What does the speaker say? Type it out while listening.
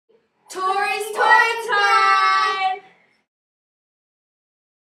Torys toy time!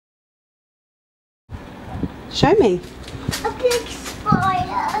 Show me. A big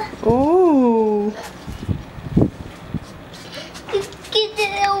spider. Oh. Get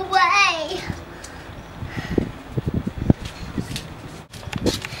it away.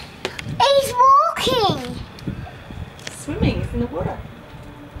 He's walking. Swimming, he's in the water.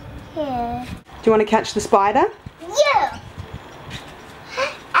 Yeah. Do you want to catch the spider? Yeah.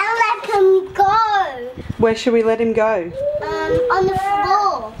 I'll let him go. Where should we let him go? On the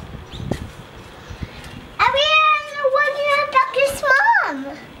floor. And we are wondering about his mom.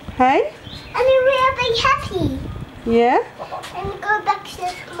 Hey? And then we are very happy. Yeah? And go back to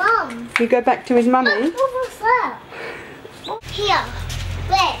his mom. You go back to his mummy? What was that? Here.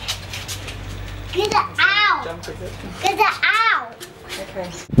 Where? Get it out. Jump with it. Get it out. Okay.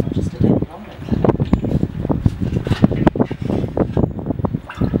 I'll just do that one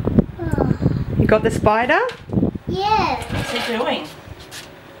You got the spider? Yeah. What's he doing?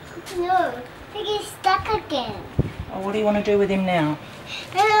 No. He gets stuck again. Oh, what do you want to do with him now?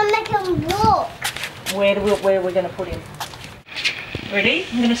 And I'll make him walk. Where are we going to put him? Ready?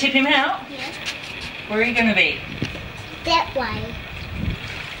 I'm going to tip him out. Yeah. Where are you going to be? That way.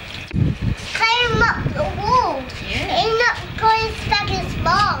 Climb up the wall. Yeah. And not going back his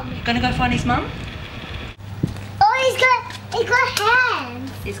mom. Going to go find his mum? Oh, he's got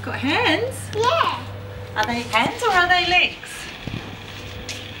hands. He's got hands. Yeah. Are they hands or are they legs?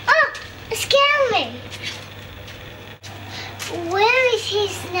 Oh, it scared me. Where is he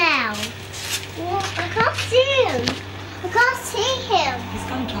now? Well, I can't see him. I can't see him. He's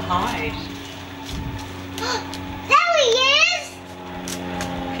going to hide. There he is.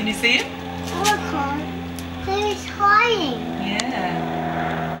 Can you see him? Oh, I can't. There he's hiding.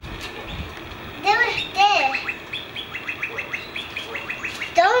 Yeah. There was there.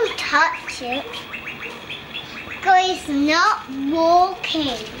 Don't touch it. Because he's not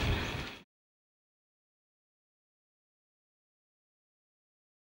walking.